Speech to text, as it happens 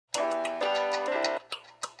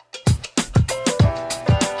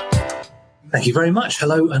Thank you very much.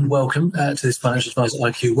 Hello and welcome to this Financial Advisor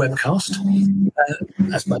IQ webcast.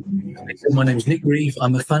 My name is Nick Grieve.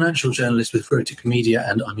 I'm a financial journalist with Vertic Media,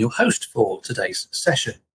 and I'm your host for today's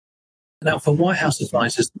session. Now, for White House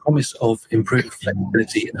advisors, the promise of improved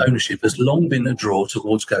flexibility and ownership has long been a draw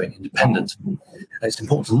towards going independent. It's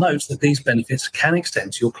important to note that these benefits can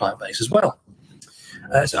extend to your client base as well.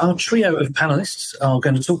 So our trio of panelists are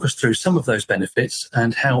going to talk us through some of those benefits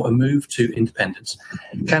and how a move to independence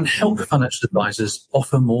can help financial advisors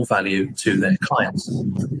offer more value to their clients.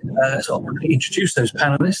 So I'll introduce those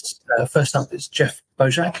panelists. First up is Jeff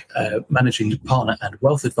Bojack, Managing Partner and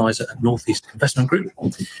Wealth Advisor at Northeast Investment Group.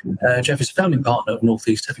 Jeff is a founding partner of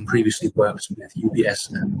Northeast, having previously worked with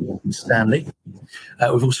UBS and Morgan Stanley.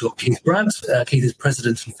 We've also got Keith Brandt. Keith is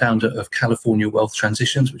President and founder of California Wealth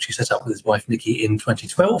Transitions, which he set up with his wife Nikki in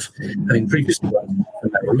 2012, having previously worked for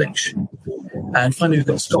Merrill Lynch. And finally, we've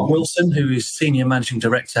got Scott Wilson, who is Senior Managing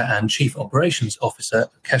Director and Chief Operations Officer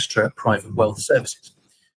at Kestra Private Wealth Services.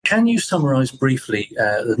 Can you summarise briefly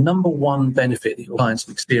the number one benefit that your clients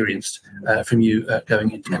have experienced from you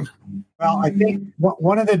going independent? Well, I think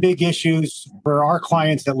one of the big issues for our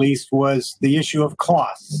clients, at least, was the issue of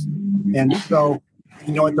costs. And so, at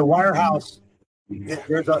the wirehouse,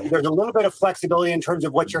 there's a little bit of flexibility in terms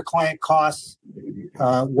of what your client costs,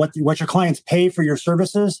 what your clients pay for your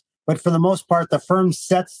services. But for the most part, the firm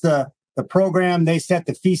sets the program, they set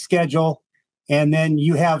the fee schedule, and then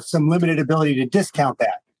you have some limited ability to discount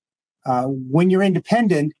that. When you're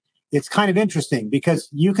independent, it's kind of interesting because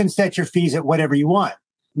you can set your fees at whatever you want.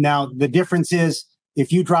 Now, the difference is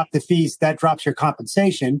if you drop the fees, that drops your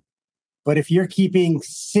compensation. But if you're keeping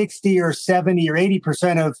 60 or 70 or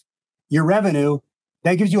 80% of your revenue,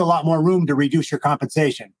 that gives you a lot more room to reduce your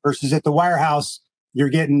compensation versus at the wirehouse, you're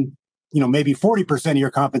getting, maybe 40% of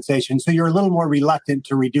your compensation. So you're a little more reluctant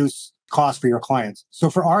to reduce costs for your clients. So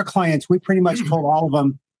for our clients, we pretty much told all of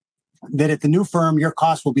them that at the new firm, your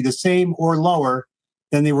costs will be the same or lower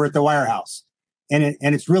than they were at the wirehouse. And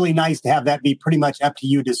it's really nice to have that be pretty much up to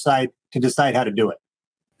you to decide how to do it.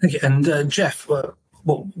 Thank you. And Jeff,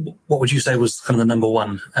 what would you say was kind of the number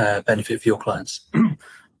one benefit for your clients?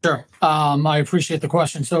 Sure. I appreciate the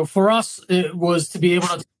question. So for us, it was to be able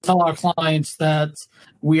to tell our clients that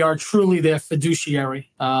we are truly their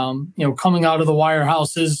fiduciary. Coming out of the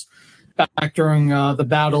wirehouses back during the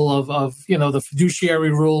battle of the fiduciary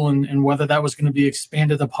rule and whether that was going to be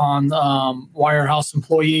expanded upon wirehouse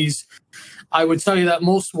employees. I would tell you that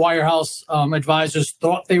most wirehouse advisors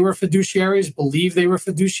thought they were fiduciaries, believed they were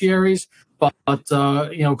fiduciaries, but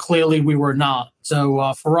clearly we were not.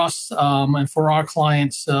 So for us and for our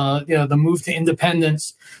clients, the move to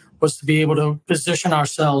independence was to be able to position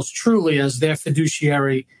ourselves truly as their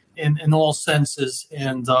fiduciary in all senses.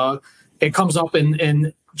 And it comes up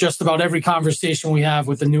in just about every conversation we have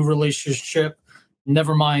with a new relationship,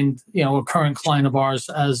 never mind, a current client of ours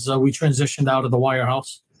as we transitioned out of the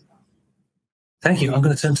wirehouse. Thank you. I'm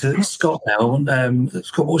going to turn to Scott now.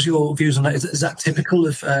 Scott, what was your views on that? Is that typical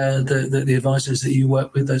of the advisors that you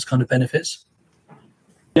work with, those kind of benefits?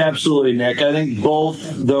 Yeah, absolutely, Nick. I think both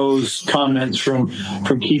those comments from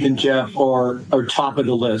Keith and Jeff are top of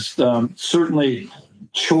the list. Certainly,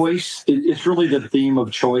 choice, it's really the theme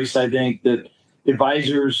of choice. I think that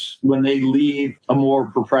advisors, when they leave a more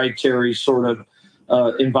proprietary sort of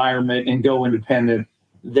environment and go independent,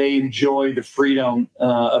 they enjoy the freedom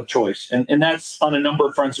of choice. And that's on a number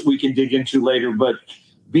of fronts that we can dig into later. But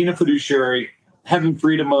being a fiduciary, having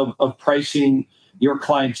freedom of pricing your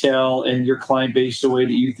clientele and your client base the way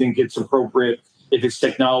that you think it's appropriate, if it's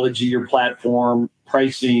technology, your platform,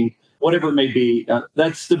 pricing, whatever it may be,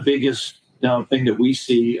 that's the biggest thing that we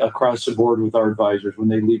see across the board with our advisors when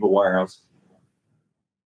they leave a wirehouse.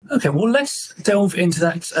 Okay, well, let's delve into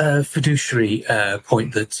that fiduciary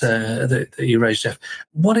point that you raised, Jeff.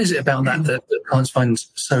 What is it about that clients find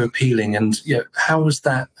so appealing, and how was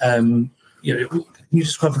that? Can you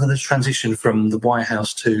describe the transition from the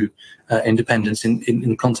wirehouse to independence in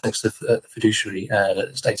the context of fiduciary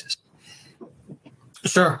status?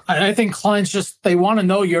 Sure. I think clients they want to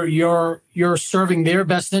know you're serving their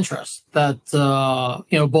best interest. That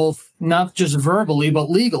both not just verbally but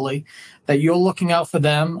legally, that you're looking out for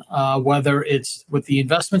them. Whether it's with the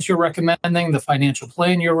investments you're recommending, the financial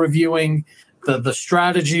plan you're reviewing, the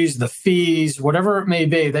strategies, the fees, whatever it may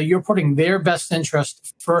be, that you're putting their best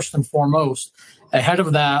interest first and foremost ahead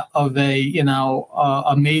of that of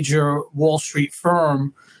a major Wall Street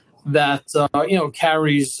firm that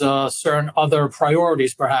carries certain other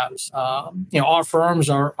priorities, perhaps. Our firms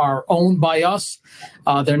are owned by us.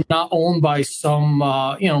 They're not owned by some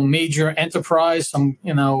major enterprise, some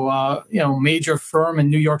major firm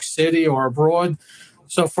in New York City or abroad.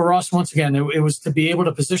 So for us, once again, it was to be able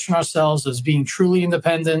to position ourselves as being truly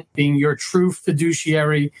independent, being your true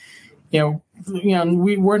fiduciary.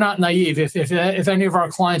 We're not naive. If any of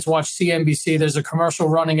our clients watch CNBC, there's a commercial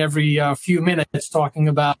running every few minutes talking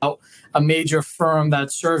about a major firm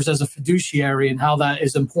that serves as a fiduciary and how that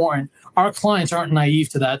is important. Our clients aren't naive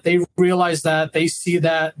to that. They realize that, they see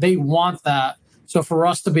that, they want that. So for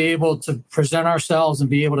us to be able to present ourselves and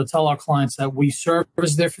be able to tell our clients that we serve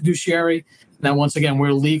as their fiduciary, that once again,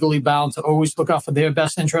 we're legally bound to always look out for their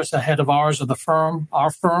best interests ahead of ours or the firm,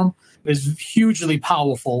 our firm, is hugely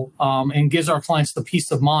powerful and gives our clients the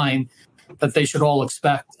peace of mind that they should all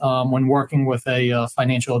expect when working with a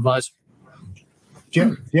financial advisor.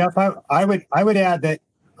 Jeff, I would add that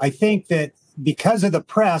I think that because of the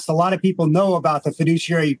press, a lot of people know about the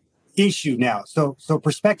fiduciary issue now. So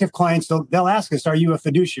prospective clients, they'll ask us, "Are you a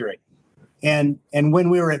fiduciary?" And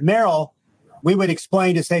when we were at Merrill, we would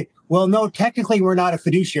explain to say, "Well, no, technically we're not a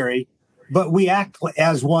fiduciary, but we act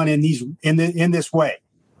as one in this way."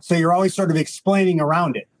 So you're always sort of explaining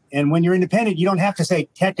around it. And when you're independent, you don't have to say,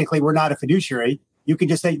 "Technically we're not a fiduciary." You can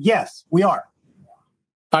just say, "Yes, we are."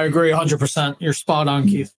 I agree 100%. You're spot on,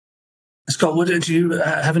 Keith. Scott, did you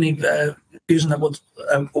have any views on that? What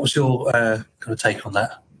was your kind of take on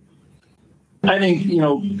that? I think,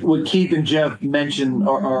 what Keith and Jeff mentioned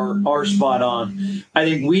are spot on. I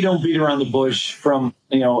think we don't beat around the bush from,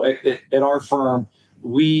 at our firm.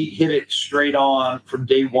 We hit it straight on from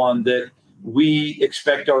day one that we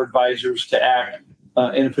expect our advisors to act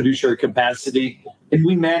in a fiduciary capacity, and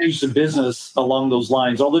we manage the business along those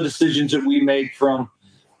lines. All the decisions that we make from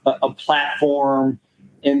a platform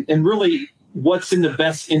and really what's in the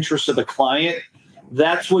best interest of the client,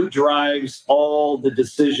 that's what drives all the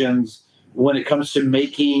decisions when it comes to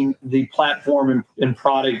making the platform and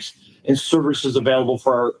products and services available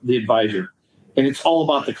for the advisor. And it's all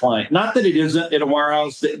about the client. Not that it isn't at a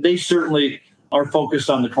wirehouse. They certainly are focused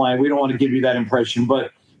on the client. We don't want to give you that impression.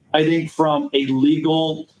 But I think from a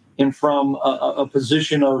legal and from a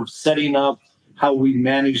position of setting up how we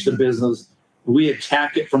manage the business, we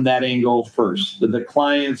attack it from that angle first. The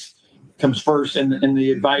clients comes first, and the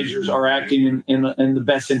advisors are acting in the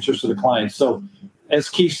best interest of the client. So as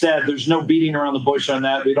Keith said, there's no beating around the bush on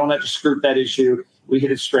that. We don't have to skirt that issue. We hit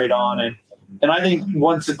it straight on. And I think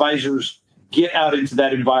once advisors get out into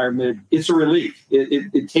that environment, it's a relief.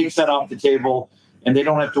 It takes that off the table, and they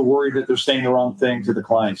don't have to worry that they're saying the wrong thing to the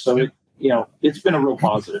client. So it's been a real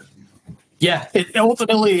positive. Yeah,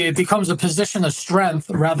 ultimately it becomes a position of strength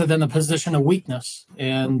rather than a position of weakness.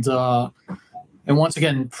 And once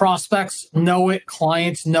again, prospects know it,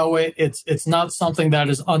 clients know it. It's not something that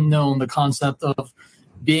is unknown, the concept of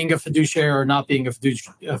being a fiduciary or not being a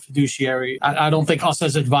fiduciary. I don't think us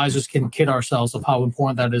as advisors can kid ourselves of how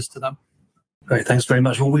important that is to them. Great, thanks very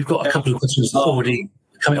much. Well, we've got a couple of questions already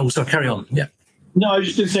coming. Oh, so carry on. Yeah. No, I was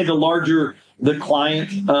just going to say the larger the client,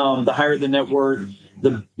 the higher the net worth.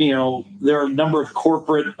 There are a number of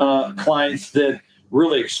corporate clients that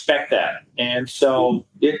really expect that, and so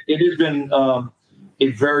it has been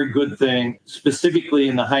a very good thing, specifically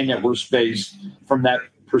in the high net worth space. From that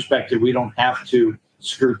perspective, we don't have to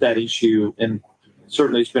skirt that issue, and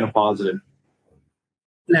certainly it's been a positive.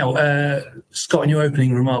 Now, Scott, in your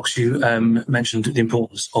opening remarks, you mentioned the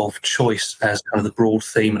importance of choice as kind of the broad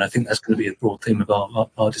theme, and I think that's going to be a broad theme of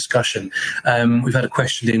our discussion. We've had a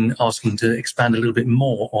question in asking to expand a little bit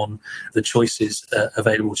more on the choices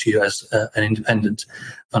available to you as an independent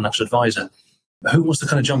financial advisor. Who wants to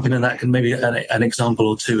kind of jump in on that? Can maybe an example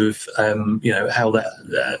or two of how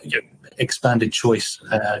that expanded choice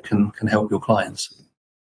can help your clients?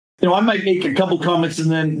 I might make a couple comments,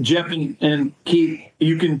 and then Jeff and Keith,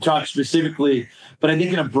 you can talk specifically. But I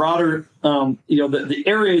think in a broader, the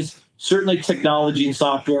areas, certainly technology and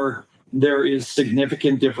software, there is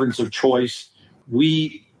significant difference of choice.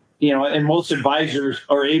 We, and most advisors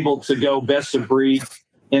are able to go best of breed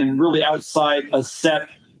and really outside a set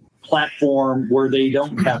platform where they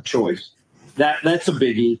don't have choice. That's a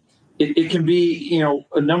biggie. It can be,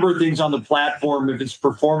 a number of things on the platform. If it's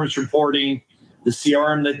performance reporting, the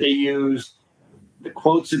CRM that they use, the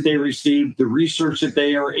quotes that they receive, the research that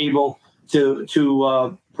they are able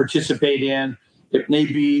to participate in. It may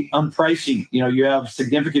be on pricing. You have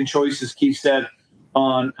significant choices, Keith said,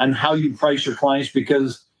 on how you price your clients,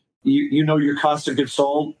 because you know your cost of goods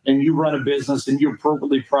sold, and you run a business and you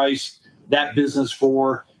appropriately price that business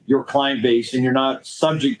for your client base, and you're not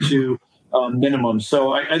subject to minimums.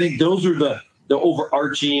 So I think those are the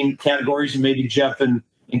overarching categories, and maybe Jeff and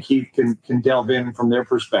Keith can delve in from their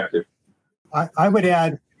perspective. I would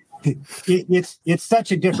add, it's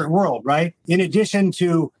such a different world, right? In addition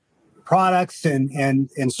to products and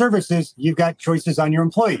services, you've got choices on your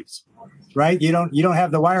employees, right? You don't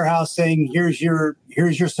have the wirehouse saying, here's your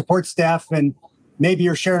support staff, and maybe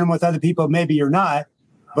you're sharing them with other people, maybe you're not,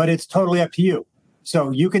 but it's totally up to you.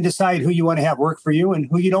 So you can decide who you want to have work for you and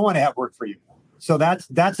who you don't want to have work for you. So that's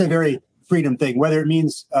a very freedom thing, whether it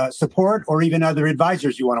means support or even other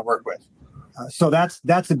advisors you want to work with. So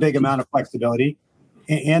that's a big amount of flexibility.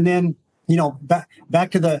 And then,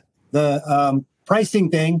 back to the pricing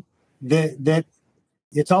thing, that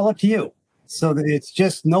it's all up to you. So that it's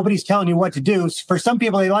just nobody's telling you what to do. For some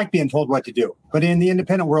people, they like being told what to do, but in the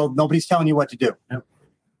independent world, nobody's telling you what to do. Yep.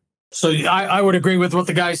 So I would agree with what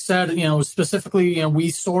the guy said. Specifically, we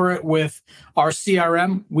saw it with our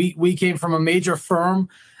CRM. We came from a major firm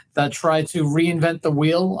that tried to reinvent the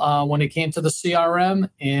wheel when it came to the CRM,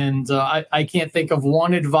 and I can't think of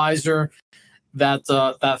one advisor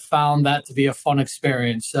that found that to be a fun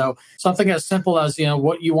experience. So something as simple as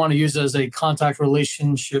what you want to use as a contact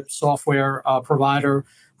relationship software provider,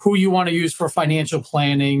 who you want to use for financial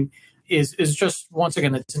planning, is just, once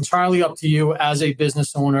again, it's entirely up to you as a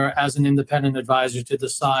business owner, as an independent advisor to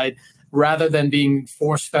decide, rather than being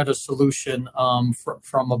force-fed a solution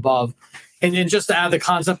from above. And just to add the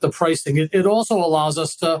concept of pricing, it also allows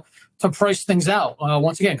us to price things out.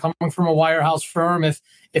 Once again, coming from a wirehouse firm,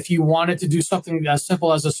 if you wanted to do something as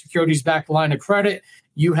simple as a securities-backed line of credit,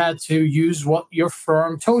 you had to use what your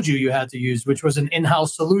firm told you had to use, which was an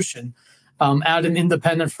in-house solution. At an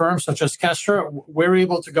independent firm such as Kestra, we're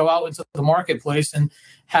able to go out into the marketplace and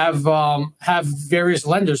have various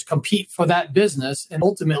lenders compete for that business and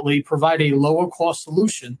ultimately provide a lower cost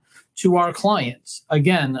solution to our clients.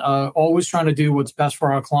 Again, always trying to do what's best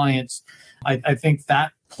for our clients. I think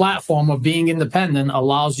that platform of being independent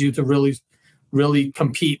allows you to really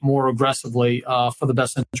compete more aggressively for the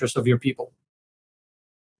best interest of your people.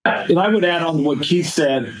 And I would add on to what Keith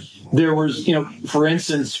said. There was, for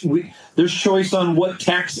instance, there's choice on what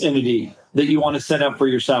tax entity that you want to set up for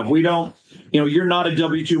yourself. We don't, you're not a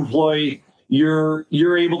W-2 employee. You're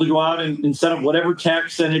able to go out and set up whatever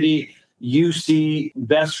tax entity you see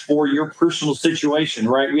best for your personal situation,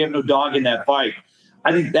 right? We have no dog in that fight.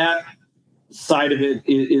 I think that side of it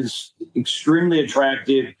is extremely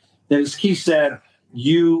attractive. As Keith said,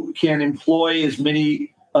 you can employ as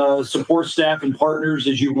many support staff and partners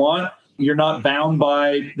as you want. You're not bound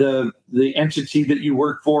by the entity that you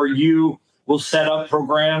work for. You will set up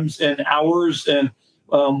programs and hours and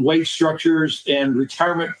wage structures and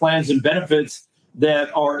retirement plans and benefits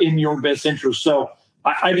that are in your best interest. So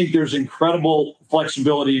I think there's incredible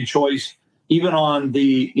flexibility and choice, even on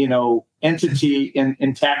the entity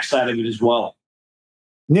and tax side of it as well.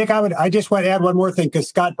 Nick, I just want to add one more thing, because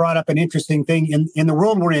Scott brought up an interesting thing in the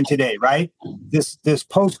world we're in today, right? This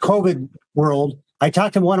post-COVID world. I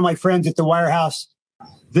talked to one of my friends at the wirehouse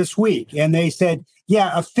this week, and they said,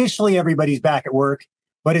 yeah, officially everybody's back at work,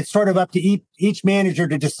 but it's sort of up to each manager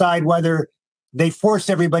to decide whether they force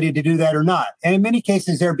everybody to do that or not. And in many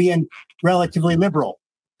cases, they're being relatively liberal,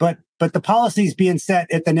 but the policy is being set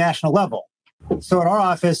at the national level. So at our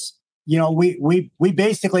office, we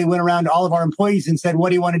basically went around to all of our employees and said, what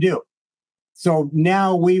do you want to do? So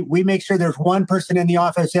now we make sure there's one person in the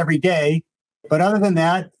office every day. But other than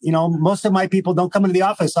that, most of my people don't come into the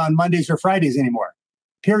office on Mondays or Fridays anymore,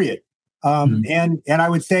 period. And I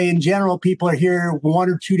would say in general, people are here 1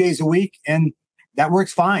 or 2 days a week, and that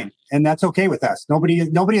works fine. And that's okay with us.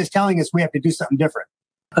 Nobody is telling us we have to do something different.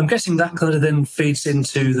 I'm guessing that kind of then feeds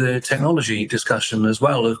into the technology discussion as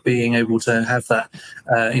well, of being able to have that,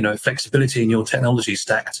 flexibility in your technology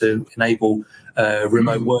stack to enable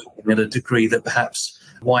remote working at a degree that perhaps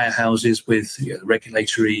wirehouses with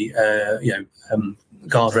regulatory,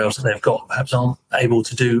 guardrails that they've got perhaps aren't able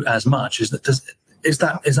to do as much. Is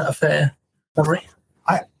that a fair summary?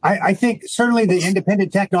 I think certainly the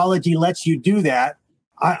independent technology lets you do that.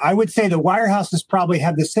 I would say the wirehouses probably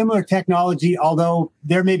have the similar technology, although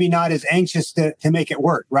they're maybe not as anxious to make it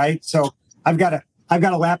work, right? So I've got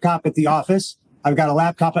a laptop at the office. I've got a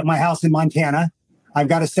laptop at my house in Montana. I've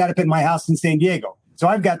got a setup in my house in San Diego. So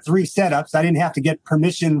I've got 3 setups. I didn't have to get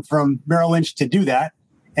permission from Merrill Lynch to do that.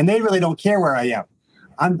 And they really don't care where I am.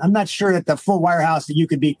 I'm not sure at the full wirehouse that you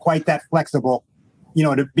could be quite that flexible,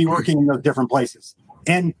 to be working in those different places.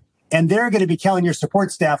 And they're going to be telling your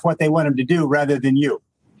support staff what they want them to do rather than you.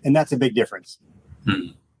 And that's a big difference.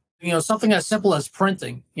 Something as simple as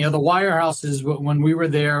printing. The wirehouses, when we were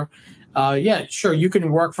there, sure, you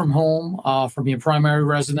can work from home from your primary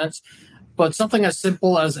residence, but something as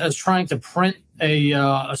simple as trying to print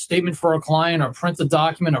a statement for a client, or print a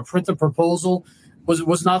document, or print a proposal,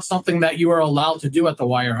 was not something that you were allowed to do at the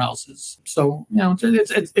wirehouses. So,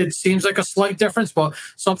 it seems like a slight difference, but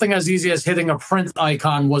something as easy as hitting a print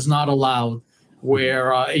icon was not allowed.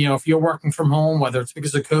 Where, if you're working from home, whether it's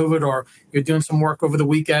because of COVID or you're doing some work over the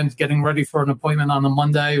weekend, getting ready for an appointment on a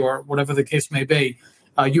Monday or whatever the case may be,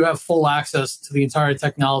 you have full access to the entire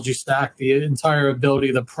technology stack, the entire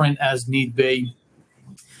ability to print as need be.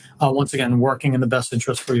 Once again, working in the best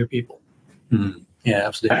interest for your people. Mm. Yeah,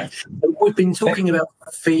 absolutely. We've been talking about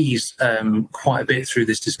fees quite a bit through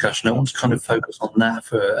this discussion. I want to kind of focus on that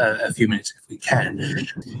for a few minutes if we can.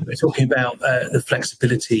 We're talking about the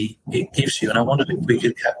flexibility it gives you, and I wondered if we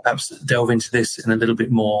could perhaps delve into this in a little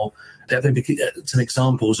bit more depth, some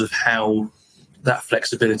examples of how that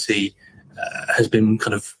flexibility has been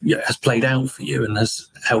has played out for you and has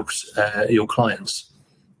helped your clients.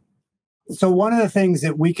 So one of the things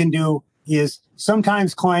that we can do is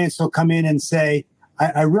sometimes clients will come in and say,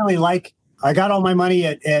 I got all my money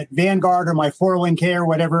at Vanguard or my 401k or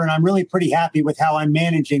whatever, and I'm really pretty happy with how I'm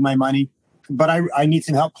managing my money, but I need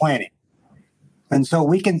some help planning. And so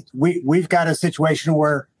we've got a situation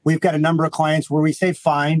where we've got a number of clients where we say,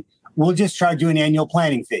 fine, we'll just charge you an annual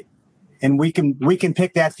planning fee. And we can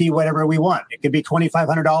pick that fee whatever we want. It could be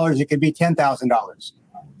 $2,500, it could be $10,000.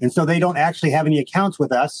 And so they don't actually have any accounts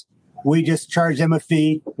with us. We just charge them a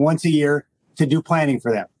fee once a year to do planning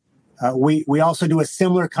for them. We also do a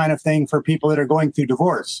similar kind of thing for people that are going through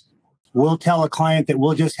divorce. We'll tell a client that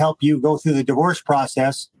we'll just help you go through the divorce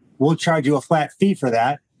process. We'll charge you a flat fee for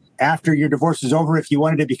that. After your divorce is over, if you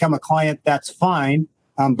wanted to become a client, that's fine.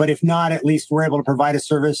 But if not, at least we're able to provide a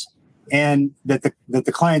service and that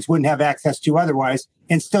the clients wouldn't have access to otherwise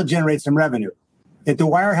and still generate some revenue. At the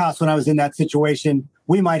wirehouse, when I was in that situation,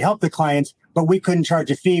 we might help the clients, but we couldn't charge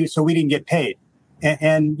a fee, so we didn't get paid.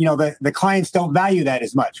 And the clients don't value that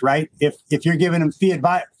as much, right? If you're giving them free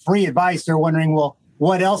advice, they're wondering, well,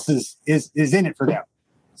 what else is in it for them?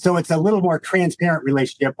 So it's a little more transparent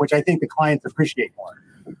relationship, which I think the clients appreciate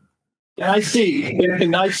more. And I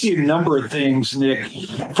see a number of things, Nick,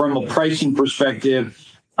 from a pricing perspective.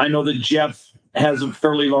 I know that Jeff has a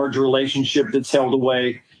fairly large relationship that's held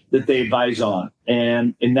away that they advise on.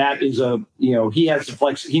 And that is he has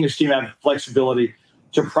he and his team have flexibility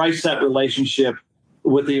to price that relationship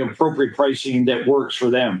with the appropriate pricing that works for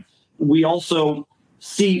them. We also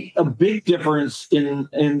see a big difference in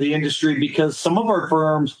the industry because some of our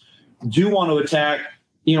firms do want to attack,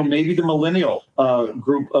 maybe the millennial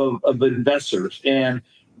group of investors, and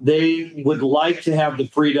they would like to have the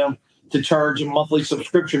freedom to charge a monthly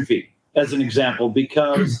subscription fee, as an example,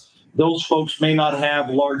 because those folks may not have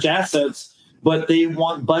large assets, but they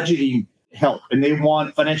want budgeting help and they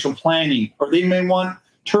want financial planning, or they may want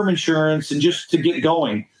term insurance and just to get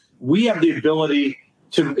going. We have the ability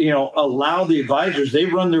to, allow the advisors, they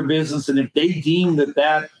run their business. And if they deem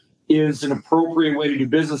that is an appropriate way to do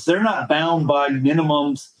business, they're not bound by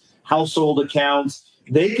minimums, household accounts.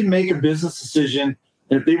 They can make a business decision.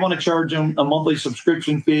 And if they want to charge them a monthly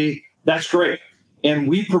subscription fee, that's great. And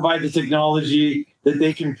we provide the technology that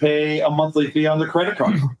they can pay a monthly fee on their credit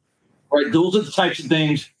card. Right? Those are the types of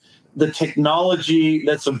things. The technology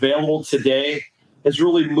that's available today has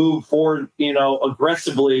really moved forward,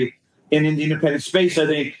 aggressively. And in the independent space, I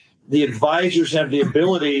think the advisors have the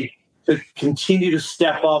ability to continue to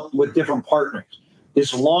step up with different partners,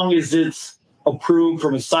 as long as it's approved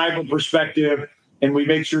from a cyber perspective, and we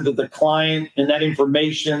make sure that the client and that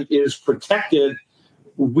information is protected.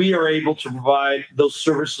 We are able to provide those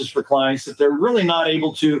services for clients that they're really not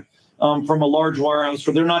able to from a large wirehouse,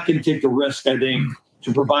 where they're not going to take the risk, I think,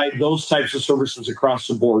 to provide those types of services across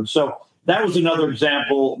the board. So that was another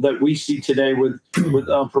example that we see today with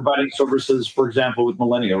providing services, for example, with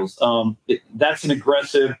millennials. That's an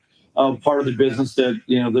aggressive part of the business that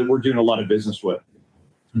we're doing a lot of business with.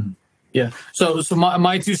 Mm-hmm. Yeah. So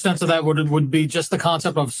my 2 cents of that would be just the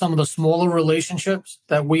concept of some of the smaller relationships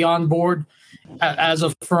that we onboard as a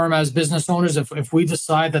firm, as business owners. If we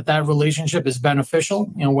decide that relationship is beneficial,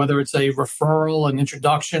 whether it's a referral, an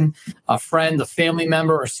introduction, a friend, a family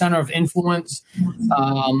member, a center of influence.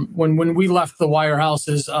 When we left the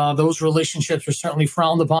wirehouses, those relationships were certainly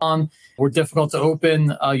frowned upon, were difficult to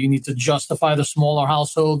open. You need to justify the smaller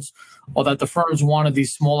households, or that the firms wanted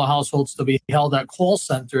these smaller households to be held at call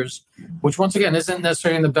centers, which once again isn't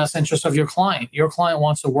necessarily in the best interest of your client. Your client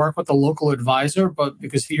wants to work with a local advisor, but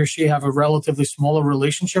because he or she have a relatively smaller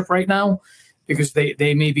relationship right now, because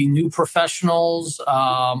they may be new professionals,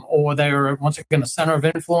 or they're once again a center of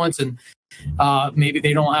influence, and maybe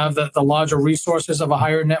they don't have the larger resources of a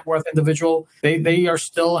higher net worth individual. They are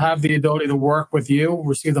still have the ability to work with you,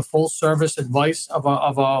 receive the full service advice of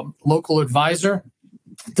a local advisor,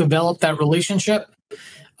 develop that relationship.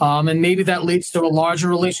 And maybe that leads to a larger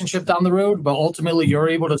relationship down the road, but ultimately you're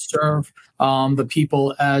able to serve the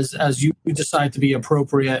people as you decide to be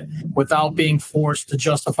appropriate without being forced to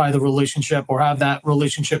justify the relationship or have that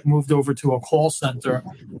relationship moved over to a call center,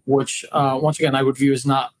 which once again I would view as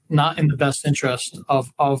not in the best interest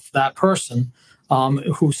of that person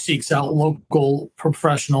who seeks out local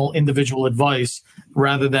professional individual advice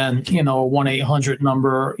rather than a 1-800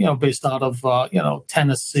 number based out of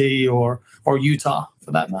Tennessee or Utah for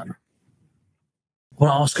that matter. I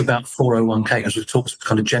want to ask about 401k because we've talked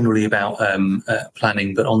kind of generally about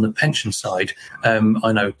planning, but on the pension side,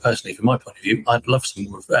 I know personally from my point of view, I'd love some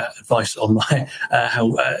more advice on my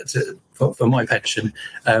for my pension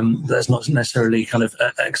that's not necessarily kind of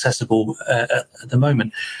accessible at the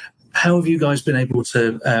moment. How have you guys been able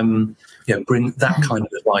to bring that kind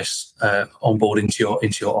of advice on board into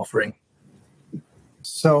your offering?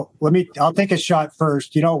 So I'll take a shot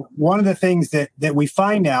first. One of the things that we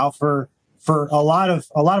find now for a lot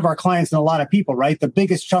of our clients and a lot of people, right? The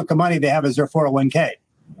biggest chunk of money they have is their 401k.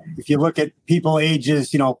 If you look at people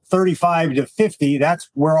ages, 35 to 50, that's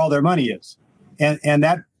where all their money is. And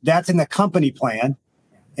that's in the company plan.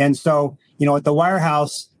 And so, at the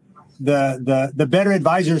wirehouse, the better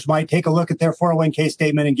advisors might take a look at their 401k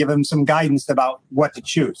statement and give them some guidance about what to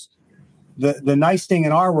choose. The nice thing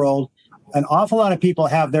in our world, an awful lot of people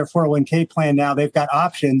have their 401k plan now. They've got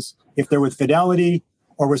options if they're with Fidelity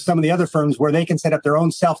or with some of the other firms where they can set up their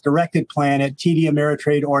own self-directed plan at TD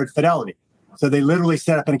Ameritrade or at Fidelity. So they literally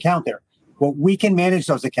set up an account there. Well, we can manage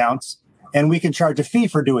those accounts and we can charge a fee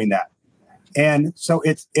for doing that. And so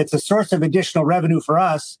it's a source of additional revenue for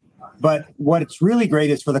us. But what's really great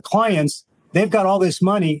is for the clients, they've got all this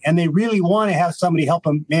money and they really want to have somebody help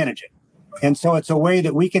them manage it. And so it's a way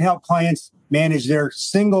that we can help clients manage their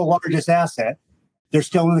single largest asset. They're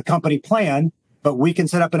still in the company plan, but we can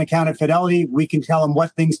set up an account at Fidelity. We can tell them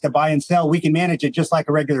what things to buy and sell. We can manage it just like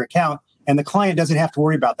a regular account. And the client doesn't have to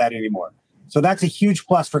worry about that anymore. So that's a huge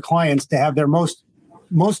plus for clients to have their most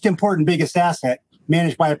important, biggest asset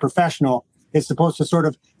managed by a professional. It's supposed to sort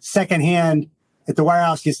of secondhand at the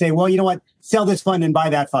wirehouse. You say, well, you know what? Sell this fund and buy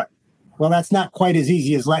that fund. Well, that's not quite as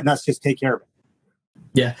easy as letting us just take care of it.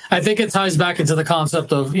 Yeah, I think it ties back into the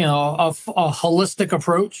concept of, of a holistic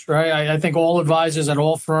approach, right? I think all advisors at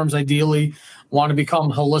all firms ideally want to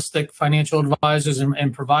become holistic financial advisors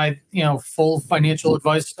and provide, full financial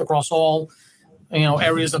advice across all,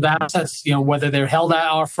 areas of assets, whether they're held at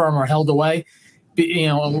our firm or held away.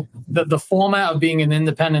 The format of being an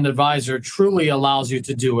independent advisor truly allows you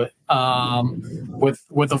to do it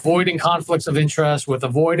with avoiding conflicts of interest, with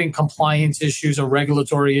avoiding compliance issues or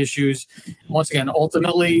regulatory issues. Once again,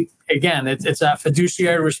 ultimately, it's that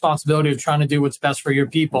fiduciary responsibility of trying to do what's best for your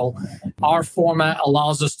people. Our format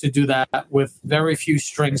allows us to do that with very few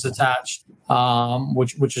strings attached,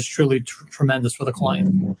 which is truly tremendous for the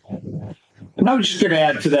client. And I was just going to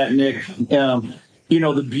add to that, Nick.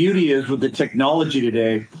 The beauty is with the technology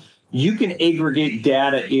today, you can aggregate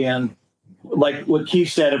data in, like what Keith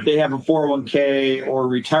said, if they have a 401k or a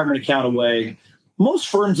retirement account away, most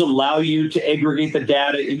firms allow you to aggregate the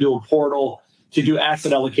data into a portal to do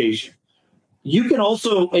asset allocation. You can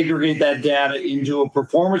also aggregate that data into a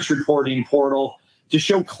performance reporting portal to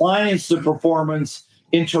show clients the performance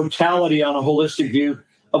in totality on a holistic view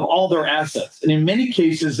of all their assets. And in many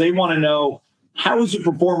cases, they want to know, how is the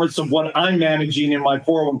performance of what I'm managing in my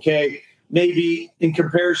 401k, maybe in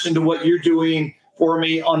comparison to what you're doing for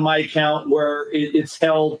me on my account where it's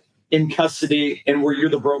held in custody and where you're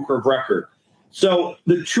the broker of record. So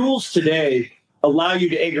the tools today allow you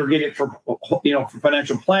to aggregate it for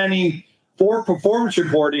financial planning, for performance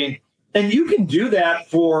reporting, and you can do that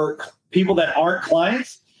for people that aren't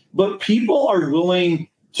clients, but people are willing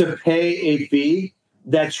to pay a fee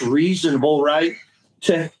that's reasonable, right?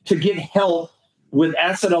 To get help with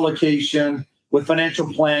asset allocation, with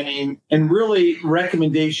financial planning, and really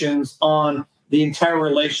recommendations on the entire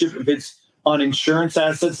relationship. If it's on insurance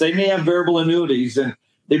assets, they may have variable annuities and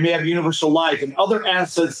they may have universal life and other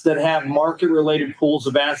assets that have market-related pools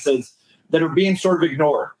of assets that are being sort of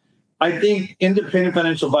ignored. I think independent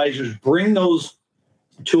financial advisors bring those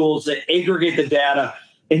tools that aggregate the data,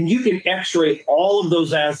 and you can x-ray all of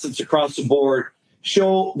those assets across the board,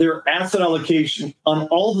 show their asset allocation on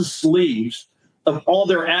all the sleeves of all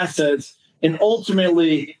their assets, and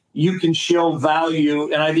ultimately you can show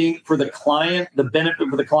value. And I think for the client, the benefit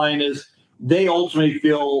for the client is they ultimately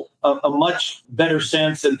feel a much better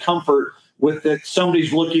sense and comfort with that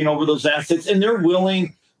somebody's looking over those assets and they're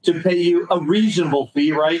willing to pay you a reasonable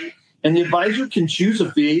fee, right? And the advisor can choose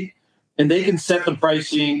a fee and they can set the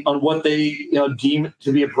pricing on what they deem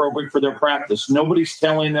to be appropriate for their practice. Nobody's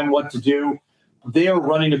telling them what to do. They are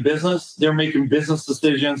running a business. They're making business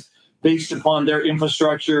decisions based upon their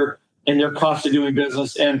infrastructure and their cost of doing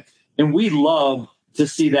business. And we love to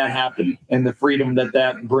see that happen and the freedom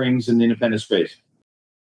that brings in the independent space.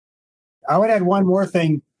 I would add one more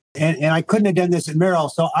thing, and I couldn't have done this at Merrill.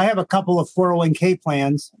 So I have a couple of 401k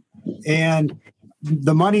plans, and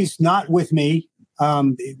the money's not with me.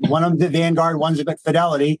 One of them at Vanguard, one's at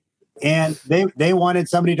Fidelity, and they wanted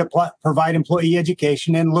somebody to provide employee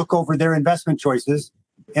education and look over their investment choices.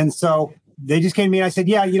 And so they just came to me and I said,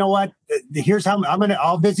 yeah, you know what? Here's how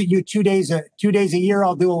I'll visit you 2 days a year.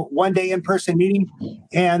 I'll do a 1 day in-person meeting,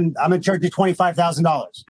 and I'm going to charge you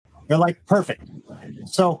 $25,000. They're like, perfect.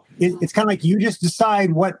 So it's kind of like you just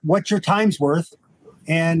decide what your time's worth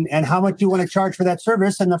and how much you want to charge for that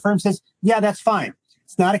service. And the firm says, yeah, that's fine.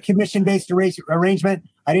 It's not a commission-based arrangement.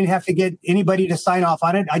 I didn't have to get anybody to sign off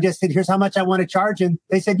on it. I just said, here's how much I want to charge. And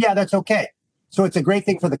they said, yeah, that's okay. So it's a great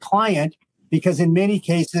thing for the client, because in many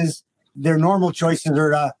cases, their normal choices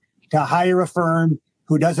are to hire a firm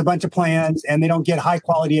who does a bunch of plans and they don't get high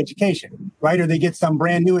quality education, right? Or they get some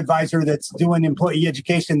brand new advisor that's doing employee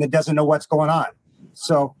education that doesn't know what's going on.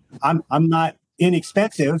 So I'm not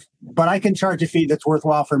inexpensive, but I can charge a fee that's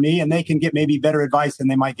worthwhile for me, and they can get maybe better advice than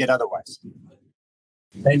they might get otherwise.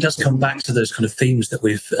 It does come back to those kind of themes that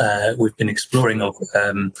we've been exploring of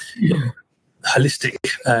holistic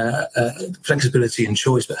flexibility and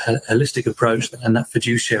choice, but holistic approach and that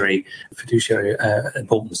fiduciary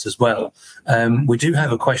importance as well. We do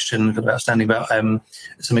have a question outstanding about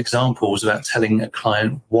some examples about telling a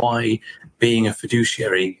client why being a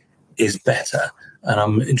fiduciary is better. And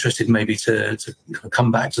I'm interested maybe to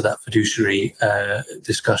come back to that fiduciary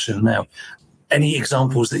discussion now. Any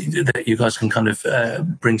examples that you guys can kind of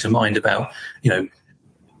bring to mind about,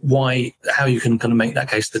 how you can kind of make that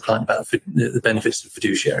case to the client about the benefits of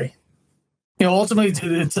fiduciary? Ultimately,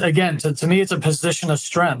 to me, it's a position of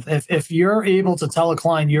strength. If you're able to tell a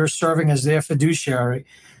client you're serving as their fiduciary,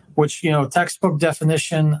 which, textbook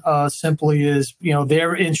definition simply is,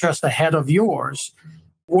 their interest ahead of yours.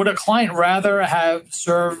 Would a client rather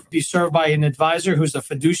be served by an advisor who's a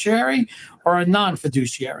fiduciary or a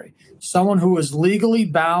non-fiduciary? Someone who is legally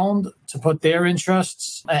bound to put their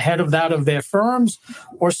interests ahead of that of their firms,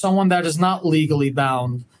 or someone that is not legally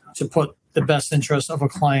bound to put the best interest of a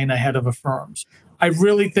client ahead of a firm's? I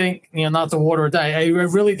really think, not to water it down, I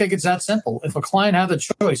really think it's that simple. If a client had a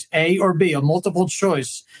choice, A or B, a multiple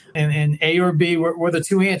choice, and A or B were the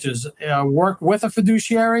two answers, work with a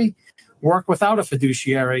fiduciary, work without a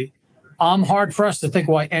fiduciary, I'm hard pressed to think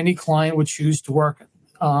why any client would choose to work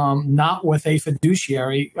not with a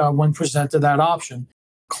fiduciary when presented that option.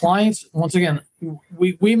 Clients, once again,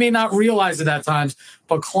 we may not realize it at times,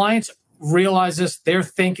 but clients realize this. They're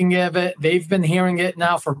thinking of it. They've been hearing it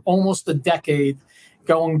now for almost a decade,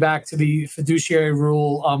 going back to the fiduciary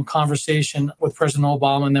rule conversation with President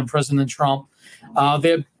Obama and then President Trump.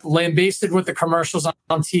 They're lambasted with the commercials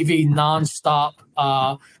on TV nonstop.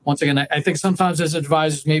 Once again, I think sometimes as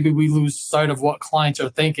advisors, maybe we lose sight of what clients are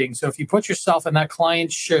thinking. So if you put yourself in that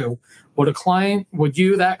client's shoe, would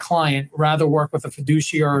that client rather work with a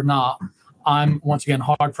fiduciary or not? I'm once again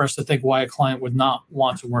hard pressed to think why a client would not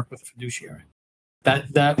want to work with a fiduciary.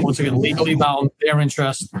 That once again legally bound their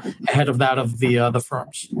interest ahead of that of the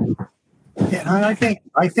firms. Yeah, and I think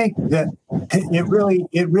that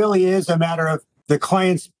it really is a matter of the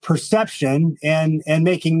client's perception and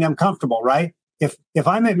making them comfortable, right? If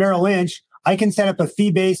I'm at Merrill Lynch, I can set up a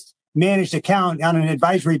fee-based managed account on an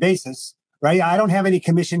advisory basis, right? I don't have any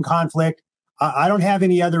commission conflict. I don't have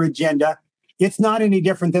any other agenda. It's not any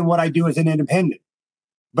different than what I do as an independent.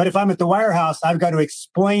 But if I'm at the wirehouse, I've got to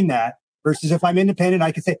explain that, versus if I'm independent,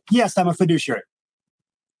 I can say, yes, I'm a fiduciary,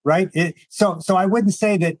 right? So I wouldn't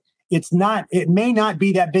say that it may not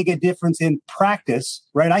be that big a difference in practice,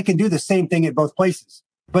 right? I can do the same thing at both places,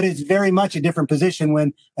 but it's very much a different position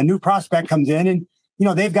when a new prospect comes in and,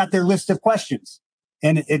 they've got their list of questions,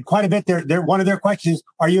 and quite a bit, one of their questions,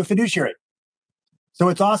 are you a fiduciary? So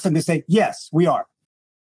it's awesome to say, yes, we are.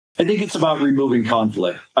 I think it's about removing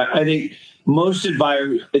conflict. I think most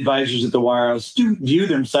advisors at the wirehouse do view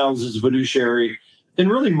themselves as a fiduciary, and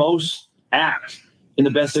really most act in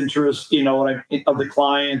the best interest, of the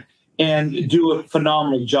client and do a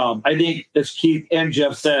phenomenal job. I think, as Keith and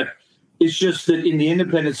Jeff said, it's just that in the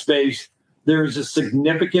independent space, there is a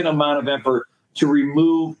significant amount of effort to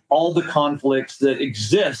remove all the conflicts that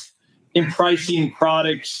exist in pricing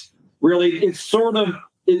products. Really, it's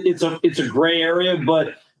a gray area,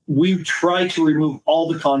 but we try to remove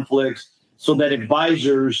all the conflicts so that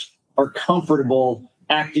advisors are comfortable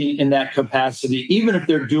acting in that capacity. Even if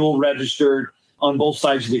they're dual registered on both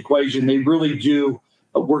sides of the equation, they really do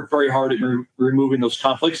work very hard at removing those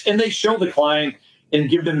conflicts. And they show the client and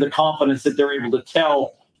give them the confidence that they're able to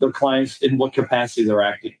tell their clients in what capacity they're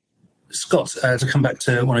acting. Scott, to come back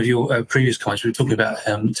to one of your previous comments, we were talking about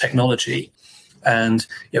technology. And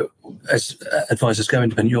as advisors go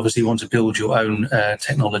independent, you obviously want to build your own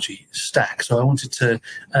technology stack. So I wanted to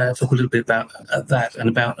talk a little bit about that and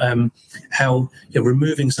about how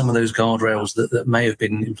removing some of those guardrails that may have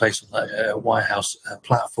been in place on the Wirehouse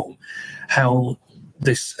platform, how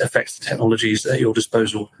this affects the technologies at your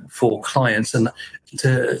disposal for clients. And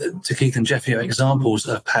to Keith and Jeff, examples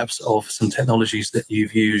perhaps of some technologies that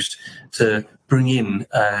you've used to bring in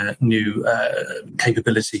new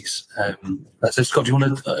capabilities. So Scott, do you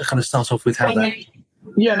want to kind of start off with how that?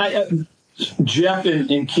 Yeah, and Jeff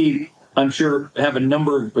and Keith, I'm sure, have a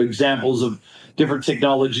number of examples of different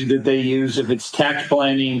technology that they use if it's tax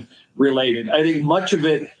planning related. I think much of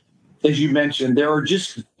it, as you mentioned, there are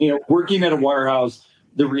just, working at a wirehouse,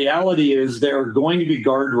 the reality is there are going to be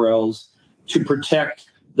guardrails to protect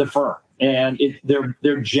the firm. And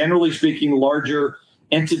they're generally speaking larger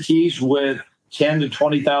entities with 10 to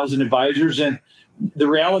 20,000 advisors. And the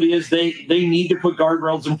reality is they need to put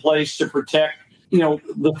guardrails in place to protect,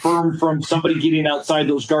 the firm from somebody getting outside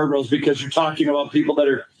those guardrails, because you're talking about people that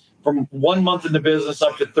are from 1 month in the business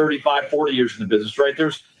up to 35, 40 years in the business, right?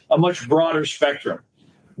 There's a much broader spectrum.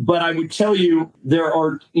 But I would tell you there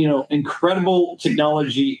are, incredible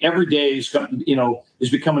technology every day is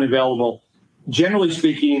becoming available. Generally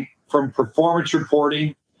speaking, from performance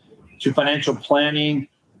reporting to financial planning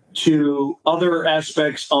to other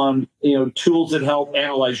aspects on, tools that help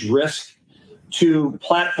analyze risk, to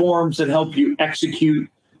platforms that help you execute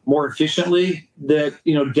more efficiently, that,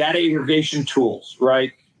 data aggregation tools,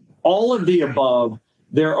 right? All of the above,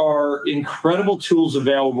 there are incredible tools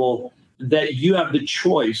available that you have the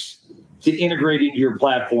choice to integrate into your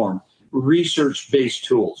platform. Research-based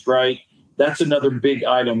tools, right? That's another big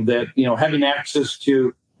item that, having access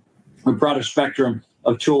to a broader spectrum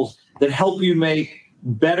of tools that help you make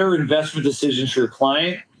better investment decisions for your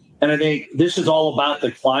client. And I think this is all about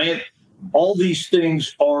the client. All these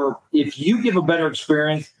things are, if you give a better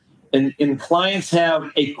experience and clients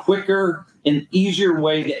have a quicker and easier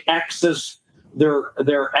way to access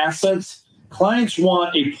their assets. Clients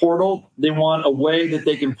want a portal. They want a way that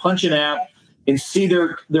they can punch an app and see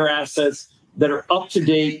their assets that are up to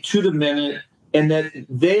date, to the minute, and that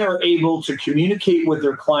they are able to communicate with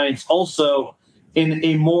their clients also in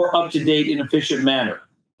a more up-to-date and efficient manner.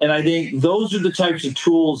 And I think those are the types of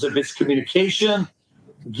tools, if it's communication,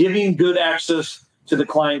 giving good access to the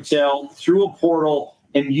clientele through a portal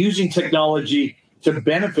and using technology to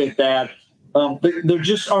benefit that. But there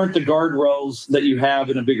just aren't the guardrails that you have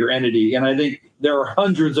in a bigger entity. And I think there are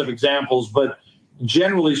hundreds of examples, but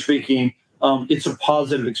generally speaking, it's a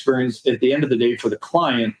positive experience at the end of the day for the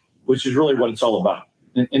client, which is really what it's all about.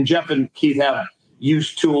 And Jeff and Keith have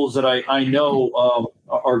used tools that I know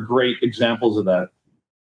are great examples of that.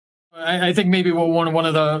 I think maybe one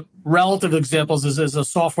of the relative examples is a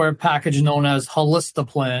software package known as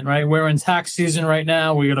Holistiplan, right? We're in tax season right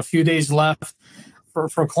now. We got a few days left.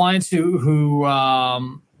 For clients who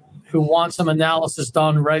want some analysis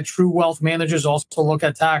done, right? True wealth managers also look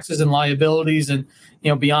at taxes and liabilities and,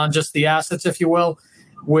 beyond just the assets, if you will,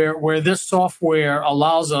 where this software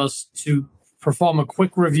allows us to perform a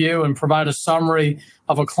quick review and provide a summary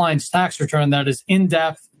of a client's tax return that is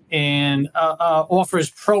in-depth and offers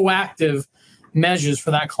proactive measures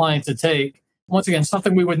for that client to take. Once again,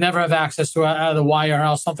 something we would never have access to out of the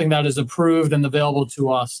Wirehouse, something that is approved and available to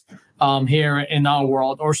us here in our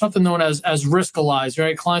world, or something known as Riskalyze,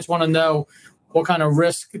 right? Clients want to know what kind of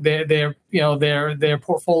risk their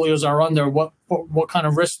portfolios are under, what kind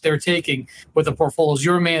of risk they're taking with the portfolios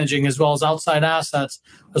you're managing, as well as outside assets.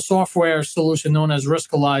 A software solution known as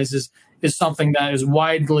Riskalyze is something that is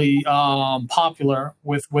widely popular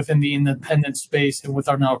within the independent space and with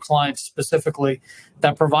our now clients specifically,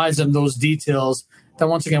 that provides them those details that,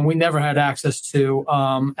 once again, we never had access to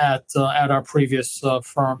at our previous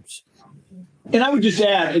firms. And I would just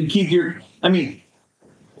add, and Keith,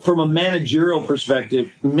 from a managerial perspective,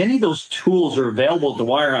 many of those tools are available at the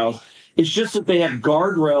Wirehouse. It's just that they have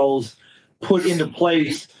guardrails put into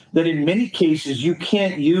place that in many cases you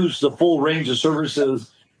can't use the full range of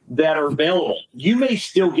services that are available. You may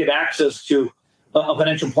still get access to a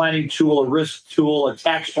financial planning tool, a risk tool, a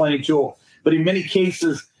tax planning tool, but in many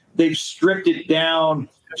cases they've stripped it down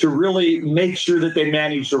to really make sure that they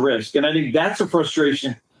manage the risk. And I think that's a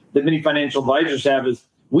frustration that many financial advisors have, is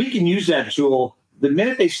we can use that tool. The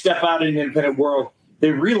minute they step out in the independent world,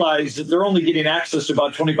 they realize that they're only getting access to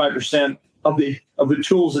about 25% of the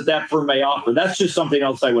tools that firm may offer. That's just something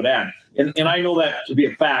else I would add. And I know that to be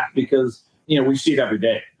a fact because, we see it every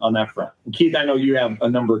day on that front. And Keith, I know you have a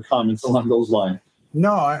number of comments along those lines.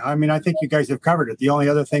 No, I mean, I think you guys have covered it. The only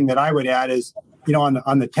other thing that I would add is,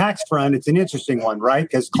 on the tax front, it's an interesting one, right?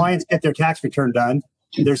 Because clients get their tax return done.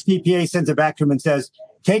 Their CPA sends it back to them and says,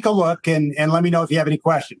 take a look and let me know if you have any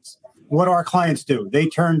questions. What do our clients do? They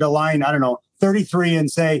turn to line, 33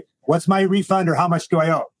 and say, what's my refund or how much do I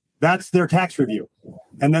owe? That's their tax review.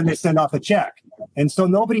 And then they send off a check. And so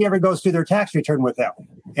nobody ever goes through their tax return with them.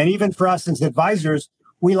 And even for us as advisors,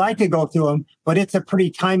 we like to go through them, but it's a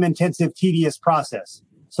pretty time-intensive, tedious process.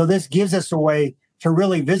 So this gives us a way to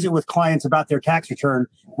really visit with clients about their tax return,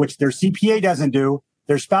 which their CPA doesn't do,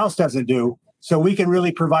 their spouse doesn't do. So we can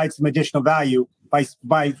really provide some additional value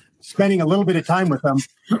by spending a little bit of time with them,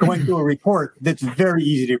 going through a report that's very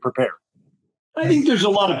easy to prepare. I think there's a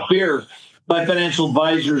lot of fear by financial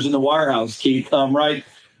advisors in the wirehouse, Keith, right?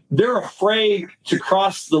 They're afraid to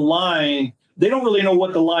cross the line. They don't really know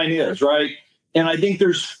what the line is, right? And I think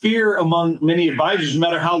there's fear among many advisors, no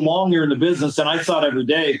matter how long you're in the business, and I saw it every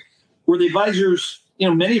day, where the advisors,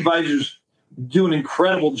 many advisors do an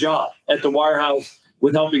incredible job at the wirehouse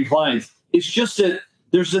with helping clients. It's just that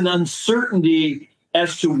there's an uncertainty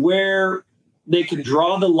as to where they can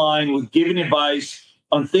draw the line with giving advice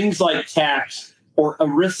on things like tax or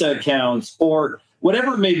ERISA accounts or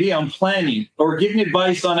whatever it may be on planning or giving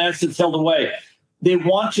advice on assets held away. They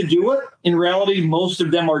want to do it. In reality, most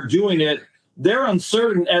of them are doing it. They're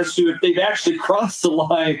uncertain as to if they've actually crossed the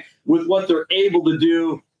line with what they're able to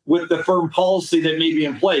do with the firm policy that may be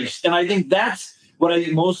in place. And I think that's what I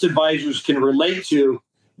think most advisors can relate to.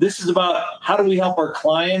 This is about how do we help our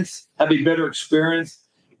clients have a better experience.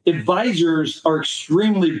 Advisors are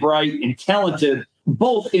extremely bright and talented,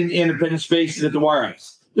 both in the independent space and at the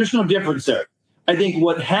wirehouse. There's no difference there. I think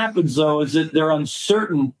what happens, though, is that they're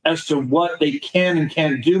uncertain as to what they can and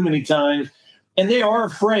can't do many times, and they are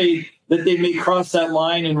afraid that they may cross that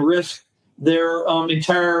line and risk their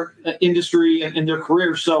entire industry and their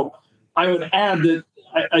career. So I would add that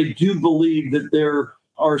I do believe that there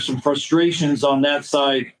are some frustrations on that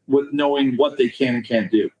side with knowing what they can and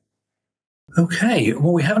can't do. Okay,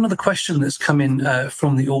 well, we have another question that's come in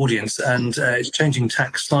from the audience, and it's changing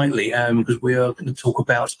tack slightly because we are going to talk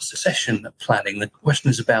about succession planning. The question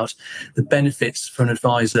is about the benefits for an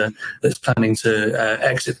advisor that's planning to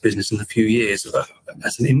exit business in a few years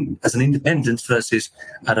as an independent versus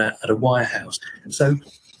at a wirehouse. So,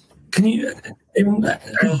 can you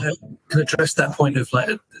address that point of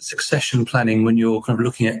like succession planning when you're kind of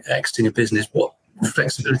looking at exiting a business? What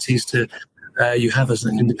flexibilities you have as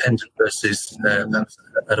an independent versus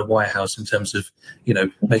at a wirehouse in terms of,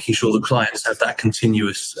 making sure the clients have that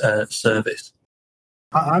continuous service?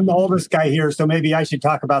 I'm the oldest guy here, so maybe I should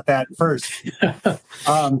talk about that first. At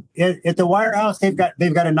the wirehouse,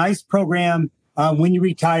 they've got a nice program when you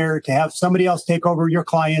retire to have somebody else take over your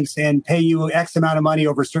clients and pay you X amount of money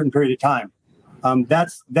over a certain period of time.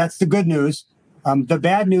 That's the good news. The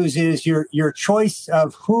bad news is your choice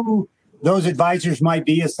of who those advisors might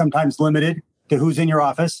be is sometimes limited to who's in your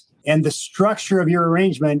office. And the structure of your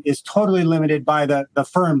arrangement is totally limited by the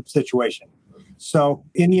firm situation. So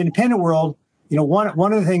in the independent world,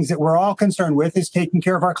 one of the things that we're all concerned with is taking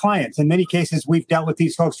care of our clients. In many cases, we've dealt with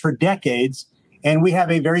these folks for decades, and we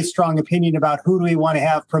have a very strong opinion about who do we want to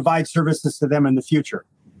have provide services to them in the future.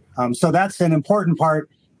 So that's an important part.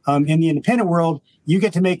 In the independent world, you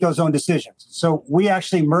get to make those own decisions. So we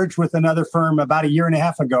actually merged with another firm about 1.5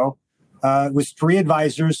 years ago. It was 3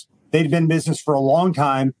 advisors. They'd been in business for a long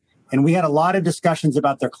time. And we had a lot of discussions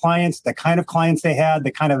about their clients, the kind of clients they had,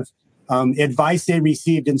 the kind of advice they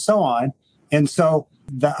received, and so on. And so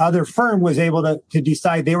the other firm was able to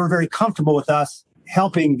decide they were very comfortable with us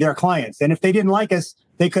helping their clients. And if they didn't like us,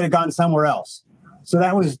 they could have gone somewhere else. So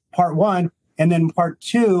that was part one. And then part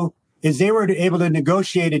two is they were able to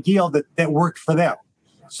negotiate a deal that worked for them.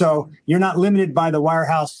 So you're not limited by the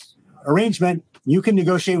wirehouse arrangement. You can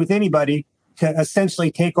negotiate with anybody to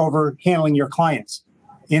essentially take over handling your clients.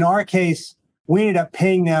 In our case, we ended up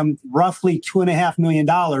paying them roughly $2.5 million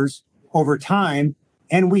over time.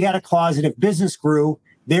 And we had a clause that if business grew,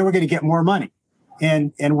 they were going to get more money.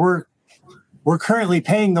 And we're currently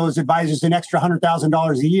paying those advisors an extra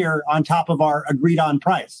 $100,000 a year on top of our agreed on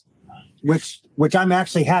price, which I'm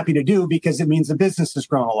actually happy to do because it means the business has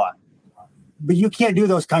grown a lot. But you can't do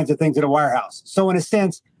those kinds of things at a wirehouse. So in a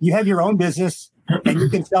sense, you have your own business and you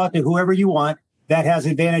can sell it to whoever you want. That has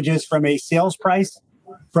advantages from a sales price,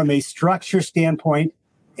 from a structure standpoint,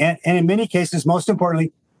 and in many cases, most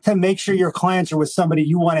importantly, to make sure your clients are with somebody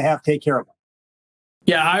you want to have take care of them.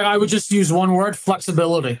 Yeah, I would just use one word: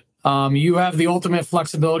 flexibility. You have the ultimate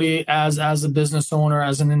flexibility as a business owner,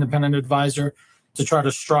 as an independent advisor, to try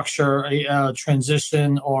to structure a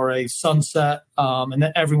transition or a sunset, and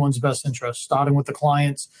in everyone's best interest, starting with the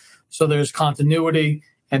clients, so there's continuity,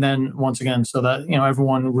 and then once again, so that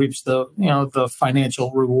everyone reaps the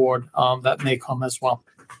financial reward that may come as well.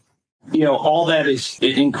 All that is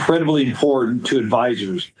incredibly important to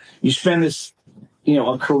advisors. You spend this,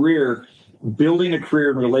 a career building a career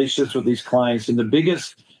in relationships with these clients. And the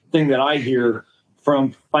biggest thing that I hear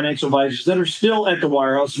from financial advisors that are still at the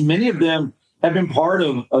wirehouse, many of them have been part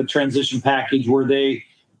of a transition package where they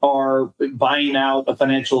are buying out a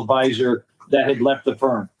financial advisor that had left the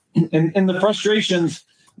firm. And the frustrations,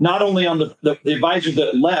 not only on the advisor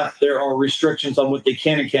that left, there are restrictions on what they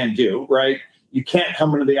can and can't do, right? You can't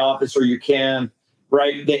come into the office, or you can,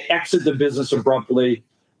 right? They exit the business abruptly.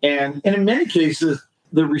 And in many cases,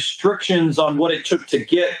 the restrictions on what it took to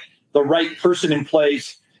get the right person in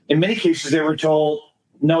place, in many cases, they were told,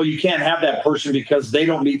 no, you can't have that person because they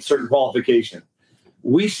don't meet certain qualifications.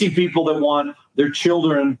 We see people that want their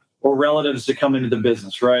children or relatives to come into the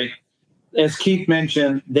business, right? As Keith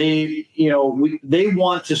mentioned, they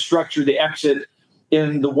want to structure the exit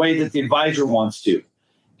in the way that the advisor wants to.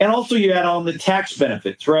 And also you add on the tax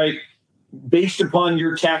benefits, right? Based upon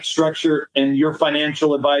your tax structure and your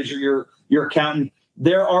financial advisor, your accountant,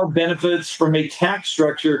 there are benefits from a tax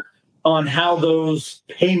structure on how those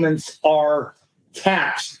payments are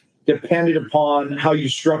taxed, depending upon how you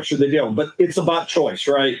structure the deal. But it's about choice,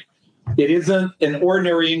 right? It isn't an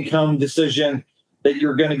ordinary income decision that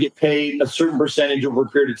you're going to get paid a certain percentage over a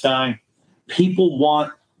period of time. People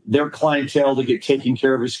want their clientele to get taken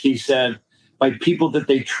care of, as Keith said, by people that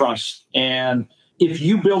they trust. And if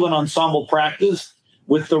you build an ensemble practice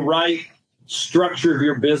with the right structure of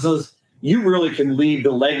your business, you really can leave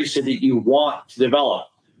the legacy that you want to develop.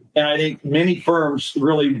 And I think many firms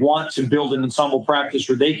really want to build an ensemble practice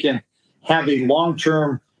where they can have a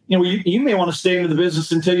long-term, you may want to stay in the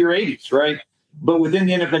business until your 80s, right? But within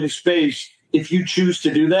the independent space, if you choose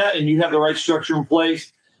to do that and you have the right structure in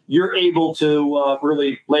place, you're able to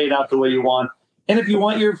really lay it out the way you want. And if you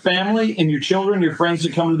want your family and your children, your friends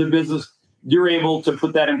to come into the business, you're able to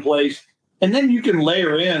put that in place. And then you can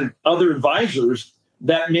layer in other advisors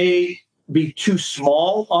that may be too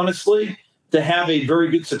small, honestly, to have a very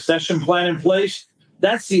good succession plan in place.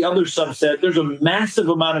 That's the other subset. There's a massive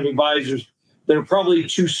amount of advisors that are probably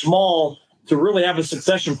too small to really have a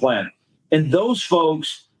succession plan. And those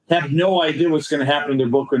folks have no idea what's going to happen in their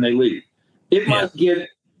book when they leave. It might get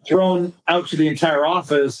thrown out to the entire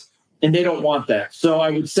office, and they don't want that. So I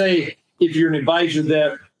would say if you're an advisor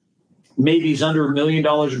that maybe is under $1 million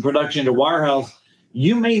in production at a wirehouse,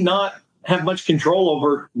 you may not have much control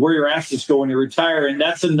over where your assets go when you retire. And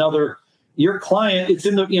that's another, your client, it's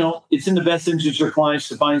in the best interest of your clients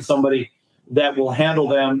to find somebody that will handle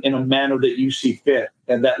them in a manner that you see fit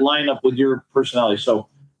and that line up with your personality. So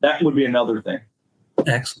that would be another thing.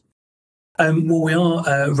 Excellent. Well, we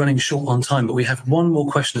are running short on time, but we have one more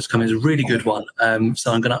question that's come in. It's a really good one.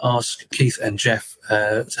 So I'm going to ask Keith and Jeff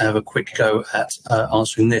to have a quick go at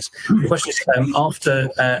answering this. The question is, after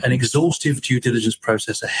an exhaustive due diligence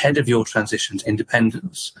process ahead of your transition to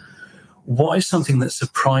independence, what is something that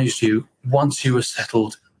surprised you once you were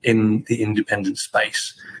settled in the independent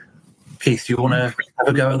space? Keith, you want to have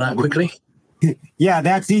a go at that quickly? Yeah,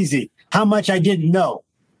 that's easy. How much I didn't know.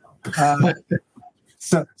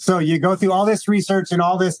 So you go through all this research and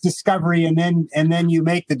all this discovery, and then you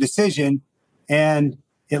make the decision. And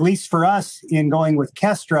at least for us in going with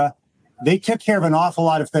Kestra, they took care of an awful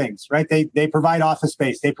lot of things, right? They provide office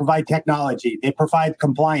space, they provide technology, they provide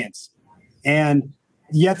compliance. And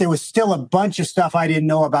yet there was still a bunch of stuff I didn't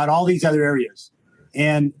know about all these other areas.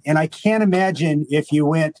 And I can't imagine if you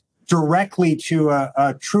went directly to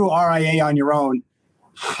a true RIA on your own,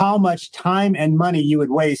 how much time and money you would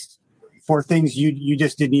waste for things you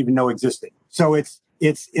just didn't even know existed. So it's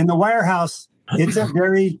in the wirehouse, it's a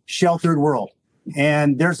very sheltered world.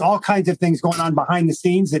 And there's all kinds of things going on behind the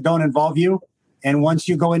scenes that don't involve you. And once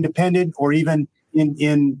you go independent, or even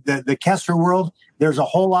in the Kestra world, there's a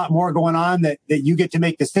whole lot more going on that you get to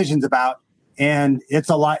make decisions about. And it's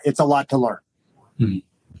a lot to learn.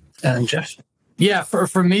 And Jeff? Yeah,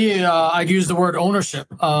 for me, I'd use the word ownership.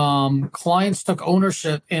 Clients took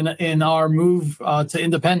ownership in our move to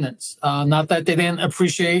independence. Not that they didn't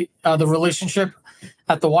appreciate the relationship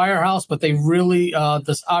at the wirehouse, but they really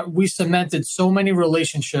we cemented so many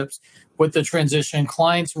relationships with the transition.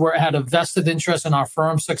 Clients had a vested interest in our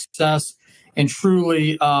firm's success, and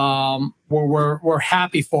truly were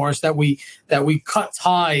happy for us that we cut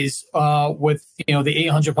ties with the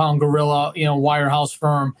 800-pound gorilla wirehouse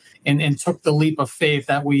firm and took the leap of faith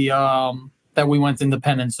that we went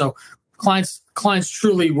independent. So clients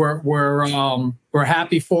truly were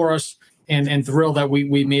happy for us and thrilled that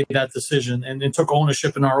we made that decision and took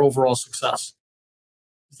ownership in our overall success.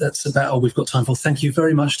 That's about all we've got time for. Thank you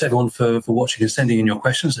very much to everyone for watching and sending in your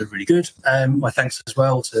questions. They're really good. My thanks as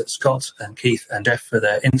well to Scott and Keith and Jeff for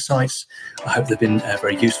their insights. I hope they've been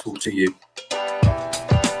very useful to you.